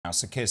now,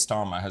 Sir Keir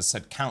Starmer has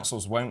said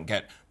councils won't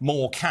get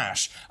more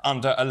cash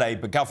under a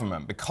Labour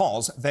government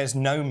because there's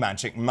no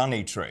magic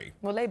money tree.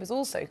 Well, Labour's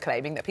also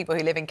claiming that people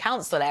who live in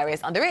council areas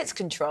under its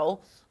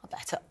control are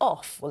better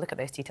off. We'll look at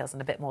those details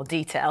in a bit more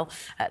detail.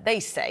 They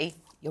say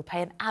you'll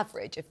pay an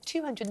average of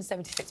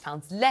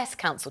 £276 less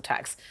council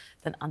tax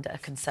than under a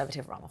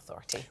Conservative-run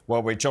authority.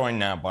 Well, we're joined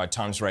now by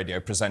Times Radio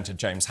presenter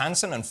James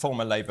Hansen and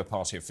former Labour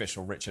Party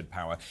official Richard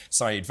Power.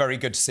 Saeed, very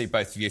good to see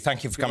both of you.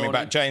 Thank you for coming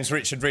back. James,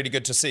 Richard, really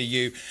good to see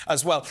you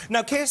as well.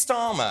 Now, Keir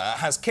Starmer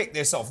has kicked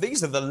this off.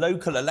 These are the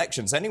local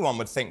elections. Anyone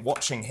would think,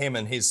 watching him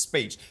and his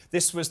speech,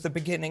 this was the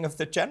beginning of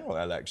the general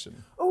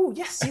election. Oh,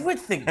 yes, you would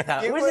think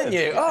that, wouldn't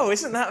you? Oh,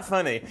 isn't that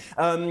funny?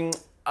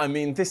 I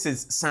mean, this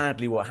is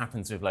sadly what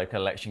happens with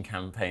local election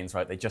campaigns,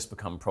 right? They just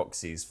become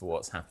proxies for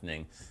what's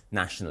happening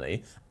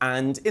nationally.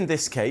 And in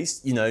this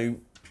case, you know,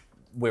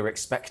 we're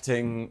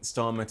expecting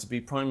Starmer to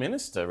be Prime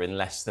Minister in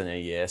less than a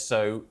year.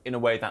 So, in a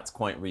way, that's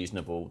quite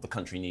reasonable. The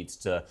country needs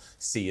to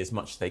see as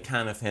much as they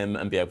can of him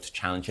and be able to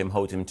challenge him,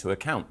 hold him to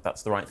account.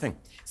 That's the right thing.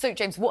 So,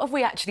 James, what have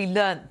we actually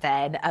learnt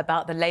then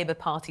about the Labour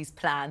Party's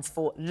plans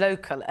for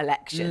local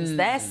elections?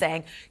 They're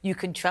saying you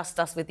can trust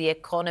us with the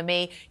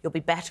economy, you'll be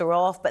better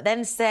off, but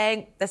then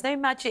saying there's no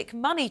magic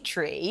money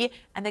tree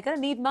and they're going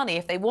to need money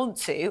if they want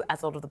to,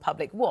 as a lot of the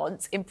public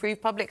wants,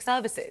 improve public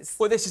services.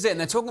 Well, this is it. And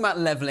they're talking about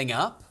levelling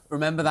up.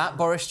 Remember that?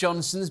 Boris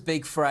Johnson's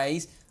big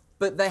phrase.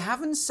 But they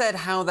haven't said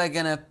how they're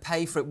going to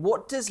pay for it.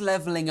 What does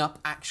levelling up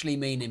actually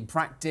mean in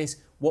practice?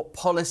 What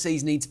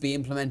policies need to be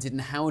implemented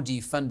and how do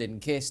you fund it? And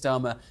Keir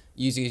Starmer,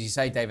 using, as you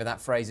say, David, that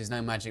phrase is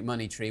no magic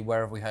money tree. Where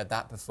have we heard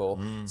that before?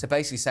 So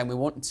basically saying we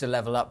want to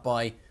level up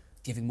by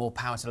giving more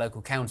power to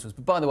local councils.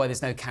 But by the way,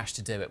 there's no cash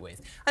to do it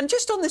with. And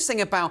just on this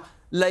thing about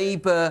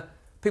Labour,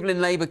 people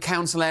in Labour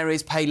council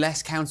areas pay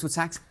less council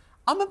tax,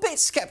 I'm a bit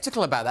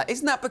sceptical about that.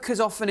 Isn't that because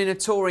often in a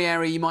Tory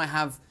area you might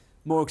have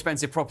more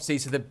expensive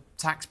properties, so the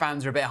tax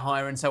bands are a bit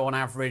higher, and so on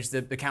average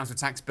the council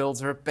tax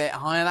bills are a bit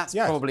higher? That's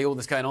probably all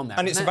that's going on there.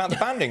 And it's about the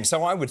banding.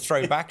 So I would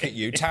throw back at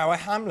you Tower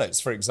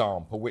Hamlets, for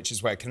example, which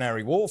is where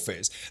Canary Wharf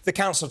is. The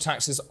council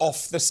tax is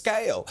off the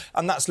scale,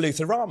 and that's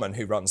Luther Rahman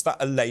who runs that,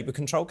 a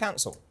Labour-controlled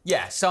council.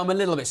 Yeah, so I'm a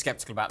little bit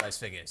sceptical about those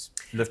figures.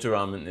 Luther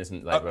Rahman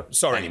isn't Labour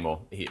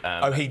anymore. He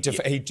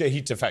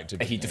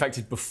defected. He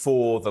defected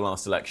before the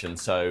last election,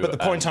 so... But the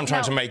point I'm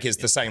trying to make is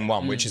the same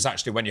one, which is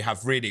actually when you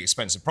have really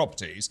expensive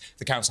properties,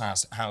 the council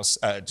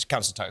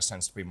tax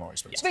tends to be more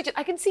expensive. Richard,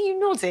 I can see you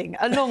nodding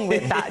along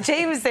with that.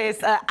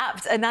 James's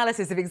apt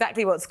analysis of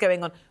exactly what's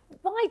going on.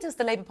 Why does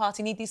the Labour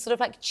Party need these sort of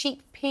like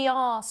cheap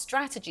PR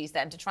strategies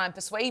then to try and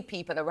persuade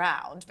people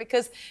around?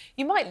 Because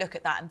you might look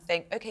at that and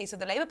think, OK, so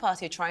the Labour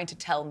Party are trying to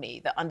tell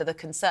me that under the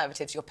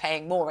Conservatives you're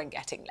paying more and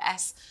getting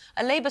less.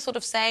 And Labour sort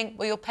of saying,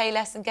 well, you'll pay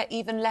less and get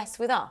even less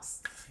with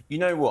us. You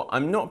know what?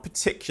 I'm not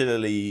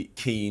particularly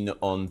keen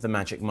on the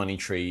magic money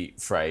tree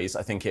phrase.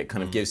 I think it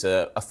kind of gives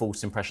a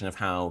false impression of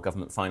how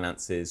government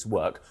finances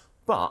work.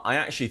 But I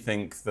actually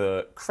think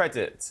the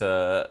credit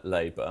to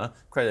Labour,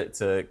 credit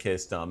to Keir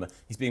Starmer,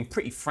 he's being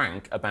pretty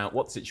frank about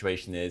what the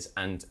situation is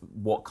and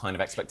what kind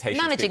of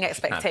expectations. Managing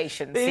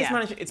expectations.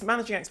 It's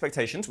managing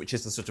expectations, which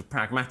is the sort of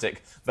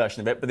pragmatic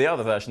version of it. But the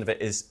other version of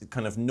it is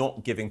kind of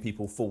not giving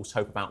people false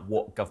hope about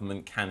what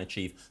government can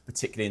achieve,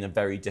 particularly in a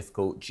very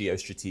difficult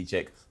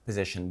geostrategic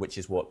position, which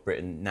is what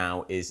Britain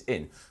now is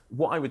in.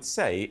 What I would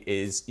say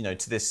is, you know,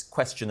 to this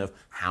question of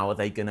how are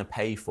they going to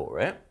pay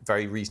for it,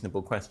 very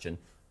reasonable question.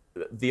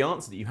 The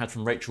answer that you had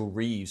from Rachel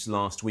Reeves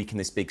last week in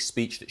this big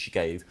speech that she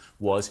gave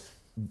was,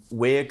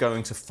 we're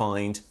going to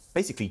find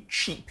basically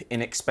cheap,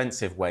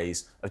 inexpensive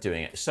ways of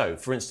doing it. So,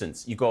 for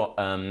instance, you've got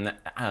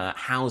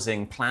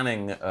housing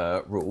planning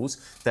rules.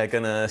 They're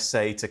going to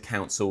say to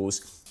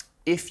councils,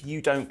 if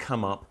you don't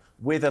come up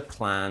with a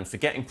plan for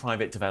getting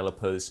private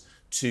developers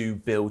to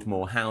build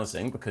more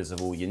housing because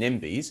of all your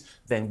NIMBYs,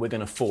 then we're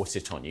going to force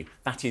it on you.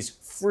 That is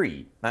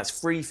free. That's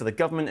free for the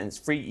government and it's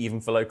free even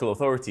for local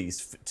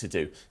authorities to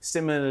do.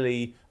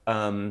 Similarly,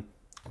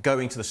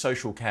 going to the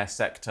social care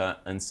sector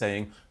and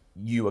saying,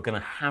 you are going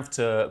to have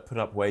to put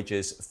up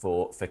wages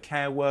for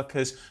care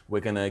workers. We're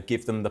going to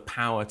give them the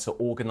power to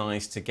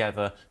organise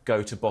together,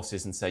 go to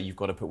bosses and say, you've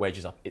got to put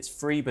wages up. It's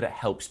free, but it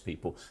helps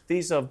people.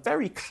 These are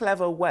very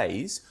clever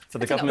ways for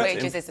the government...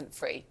 wages isn't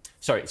free.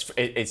 Sorry,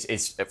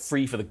 it's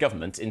free for the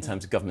government in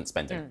terms of government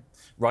spending.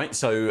 Right,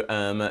 so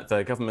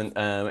the government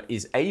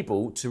is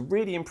able to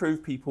really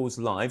improve people's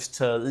lives,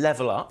 to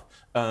level up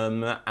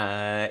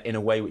in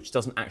a way which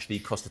doesn't actually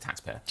cost the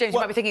taxpayer. James, you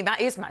might be thinking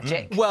that is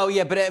magic. Well,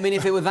 yeah, but I mean,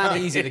 if it were that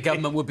easy, the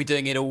government would be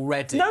doing it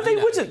already. No, they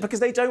wouldn't, because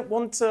they don't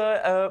want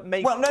to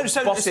make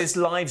bosses'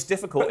 lives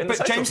difficult in the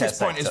social care sector. But James's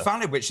point is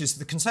valid, which is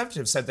the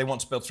Conservatives said they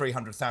want to build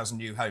 300,000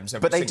 new homes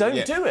every single year.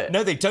 But they don't do it.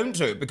 No, they don't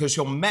do it because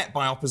you're met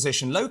by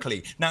opposition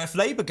locally. Now, if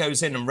Labour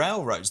goes in and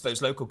railroads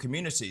those local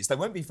communities, they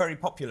won't be very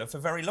popular for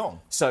very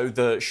long. So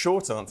the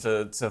short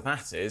answer to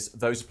that is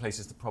those are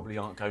places that probably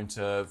aren't going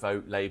to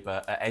vote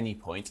Labour at any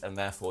point, and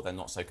therefore they're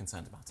not so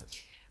concerned about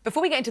it.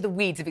 Before we get into the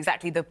weeds of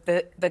exactly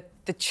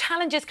the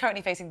challenges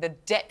currently facing the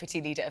deputy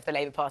leader of the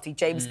Labour Party,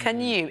 James, can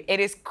you? It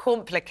is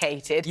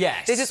complicated.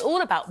 Yes. This is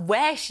all about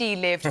where she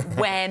lived,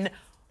 when,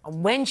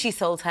 and when she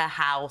sold her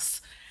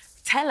house.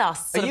 Tell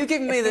us. Are you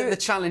giving me the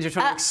challenge of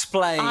trying to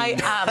explain? I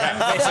am.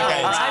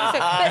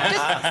 But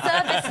just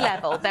surface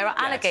level, there are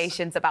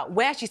allegations about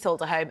where she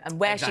sold her home and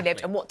where she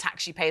lived and what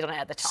tax she paid on it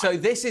at the time. So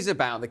this is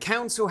about the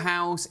council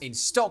house in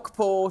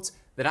Stockport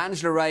that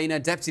Angela Rayner,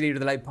 deputy leader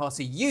of the Labour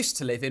Party, used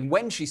to live in.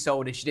 When she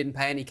sold it, she didn't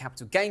pay any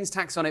capital gains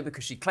tax on it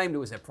because she claimed it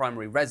was her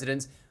primary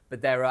residence.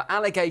 But there are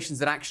allegations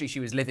that actually she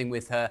was living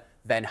with her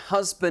then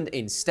husband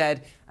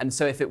instead. And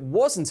so if it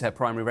wasn't her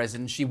primary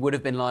residence, she would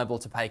have been liable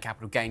to pay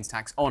capital gains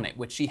tax on it,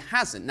 which she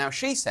hasn't. Now,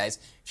 she says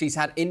she's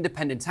had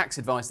independent tax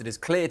advice that has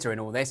cleared her in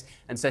all this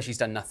and says she's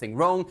done nothing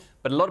wrong.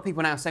 But a lot of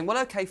people are now saying, well,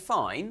 OK,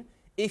 fine.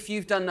 If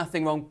you've done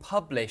nothing wrong,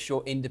 publish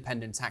your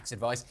independent tax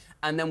advice,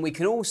 and then we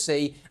can all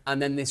see,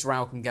 and then this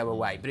row can go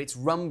away. But it's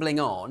rumbling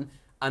on,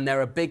 and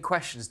there are big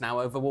questions now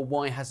over, well,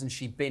 why hasn't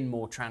she been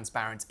more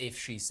transparent if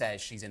she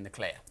says she's in the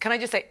clear? Can I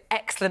just say,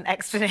 excellent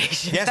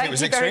explanation. Yes, it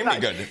was extremely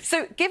good.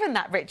 So, given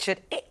that,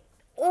 Richard,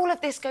 all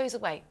of this goes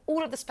away,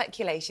 all of the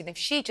speculation. If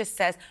she just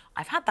says,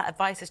 I've had that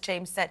advice, as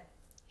James said,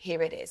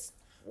 here it is.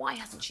 Why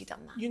hasn't she done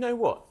that? You know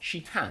what?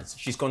 She has.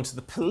 She's gone to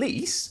the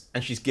police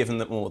and she's given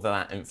them all of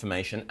that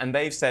information, and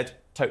they've said,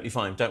 totally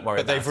fine, don't worry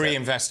about it. But they've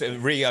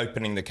reinvested,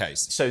 reopening the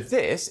case. So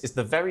this is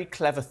the very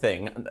clever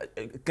thing,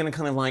 going to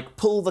kind of like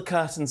pull the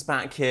curtains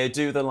back here,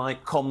 do the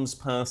like comms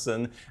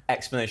person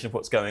explanation of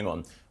what's going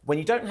on. When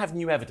you don't have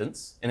new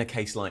evidence in a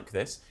case like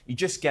this, you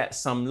just get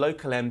some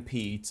local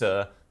MP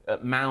to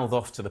mouth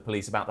off to the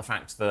police about the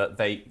fact that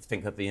they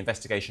think that the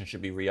investigation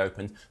should be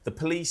reopened. The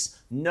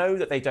police know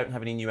that they don't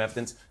have any new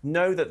evidence,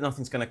 know that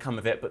nothing's going to come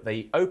of it, but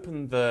they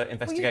open the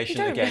investigation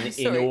again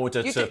in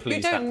order to police that person.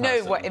 You don't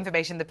know what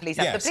information the police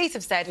have. Yes. The police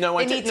have said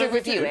they need to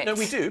review it. No,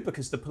 we do,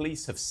 because the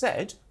police have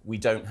said we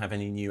don't have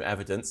any new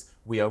evidence.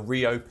 We are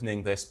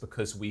reopening this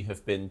because we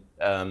have been...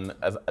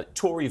 a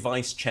Tory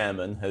vice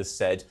chairman has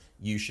said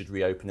you should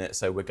reopen it,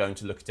 so we're going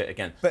to look at it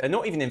again. But they're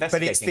not even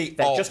investigating.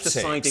 They're just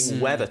deciding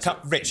whether to...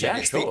 Richard,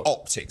 it's the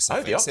optics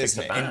of this,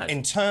 isn't it?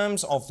 In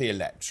terms of the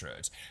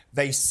electorate,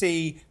 they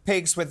see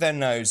pigs with their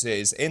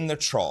noses in the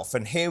trough,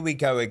 and here we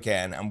go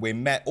again, and we're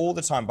met all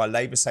the time by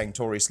Labour saying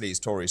Tory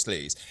sleaze, Tory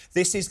sleaze.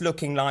 This is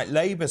looking like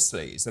Labour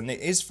sleaze, and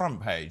it is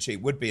front page.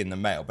 It would be in the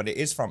Mail, but it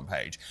is front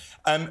page.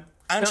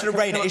 Angela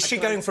Rayner, is she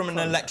going from an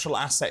electoral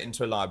asset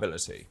into a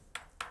liability?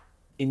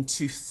 In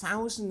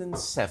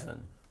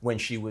 2007, when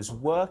she was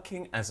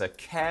working as a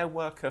care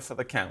worker for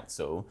the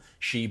council,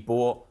 she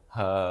bought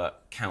her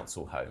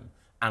council home.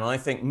 And I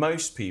think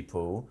most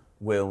people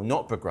will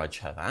not begrudge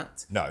her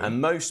that. No. And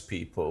most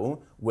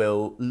people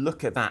will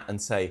look at that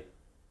and say,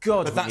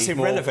 God, but that's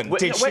irrelevant.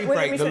 Did she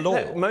break the law?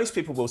 No, most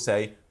people will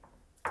say,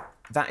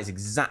 that is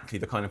exactly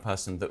the kind of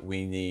person that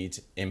we need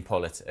in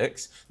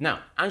politics. Now,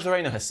 Angela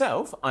Rayner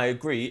herself, I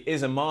agree,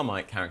 is a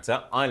Marmite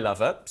character. I love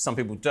her. Some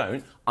people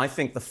don't. I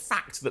think the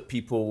fact that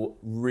people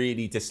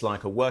really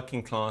dislike a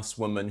working-class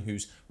woman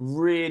who's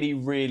really,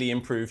 really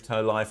improved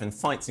her life and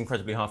fights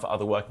incredibly hard for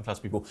other working-class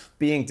people,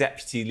 being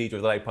deputy leader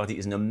of the Labour Party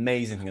is an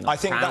amazing thing. And I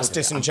think that's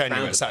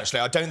disingenuous,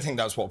 actually. I don't think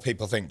that's what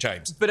people think,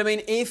 James. But, I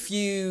mean, if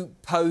you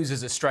pose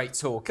as a straight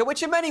talker,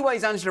 which in many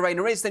ways Angela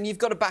Rayner is, then you've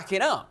got to back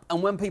it up.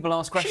 And when people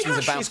ask questions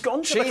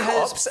about... She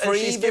has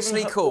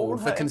previously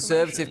called for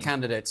Conservative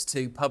candidates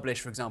to publish,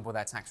 for example,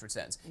 their tax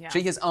returns. Yeah.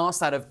 She has asked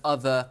that of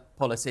other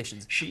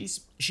politicians. She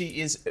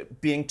is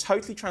being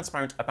totally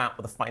transparent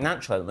about the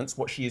financial elements.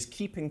 What she is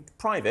keeping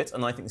private,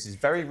 and I think this is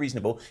very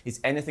reasonable, is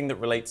anything that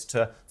relates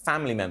to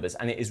family members.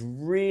 And it is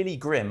really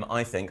grim,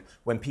 I think,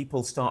 when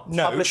people start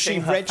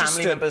publishing her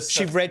family members.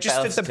 She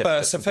registered the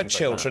births of her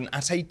children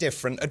at a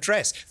different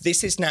address.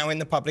 This is now in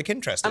the public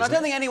interest, and I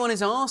don't think anyone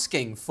is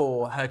asking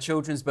for her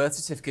children's birth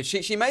certificates.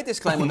 She made this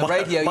claim on the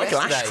radio Michael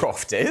yesterday.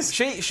 Ashcroft is.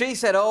 She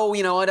said, oh,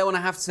 you know, I don't want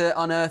to have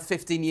to unearth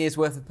 15 years'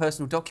 worth of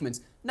personal documents.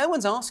 No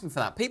one's asking for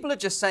that. People are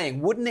just saying,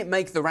 wouldn't it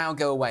make the row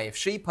go away if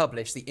she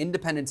published the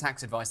independent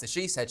tax advice that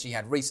she said she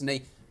had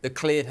recently that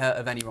cleared her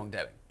of any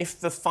wrongdoing?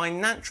 If the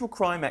financial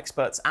crime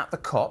experts at the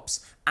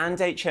COPS and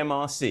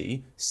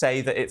HMRC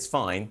say that it's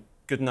fine,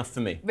 good enough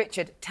for me.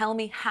 Richard, tell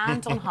me,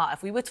 hand on heart,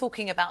 if we were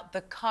talking about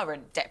the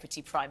current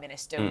Deputy Prime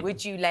Minister,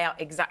 would you lay out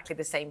exactly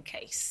the same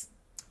case?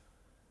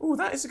 Oh,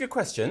 that is a good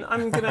question.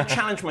 I'm going to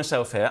challenge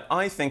myself here.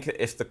 I think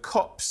if the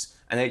COPS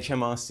and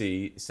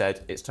HMRC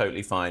said it's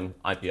totally fine,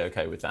 I'd be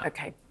OK with that.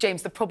 OK.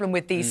 James, the problem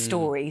with these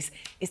stories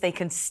is they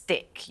can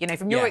stick. You know,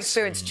 from your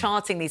experience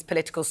charting these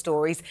political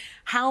stories,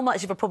 how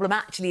much of a problem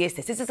actually is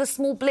this? Is this a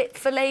small blip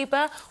for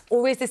Labour,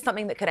 or is this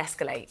something that could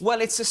escalate?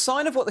 Well, it's a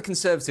sign of what the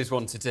Conservatives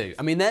want to do.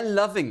 I mean, they're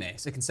loving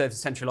this, the Conservative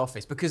Central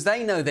Office, because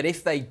they know that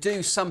if they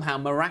do somehow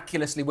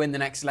miraculously win the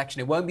next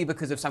election, it won't be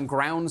because of some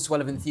groundswell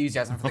of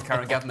enthusiasm for the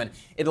current government.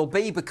 It'll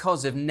be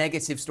because of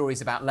negative stories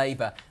about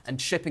Labour and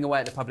chipping away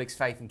at the public's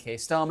faith in Keir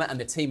Starmer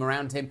and the team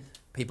around him,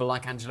 people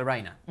like Angela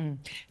Rayner.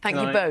 Thank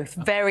you both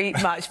very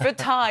much for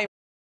time.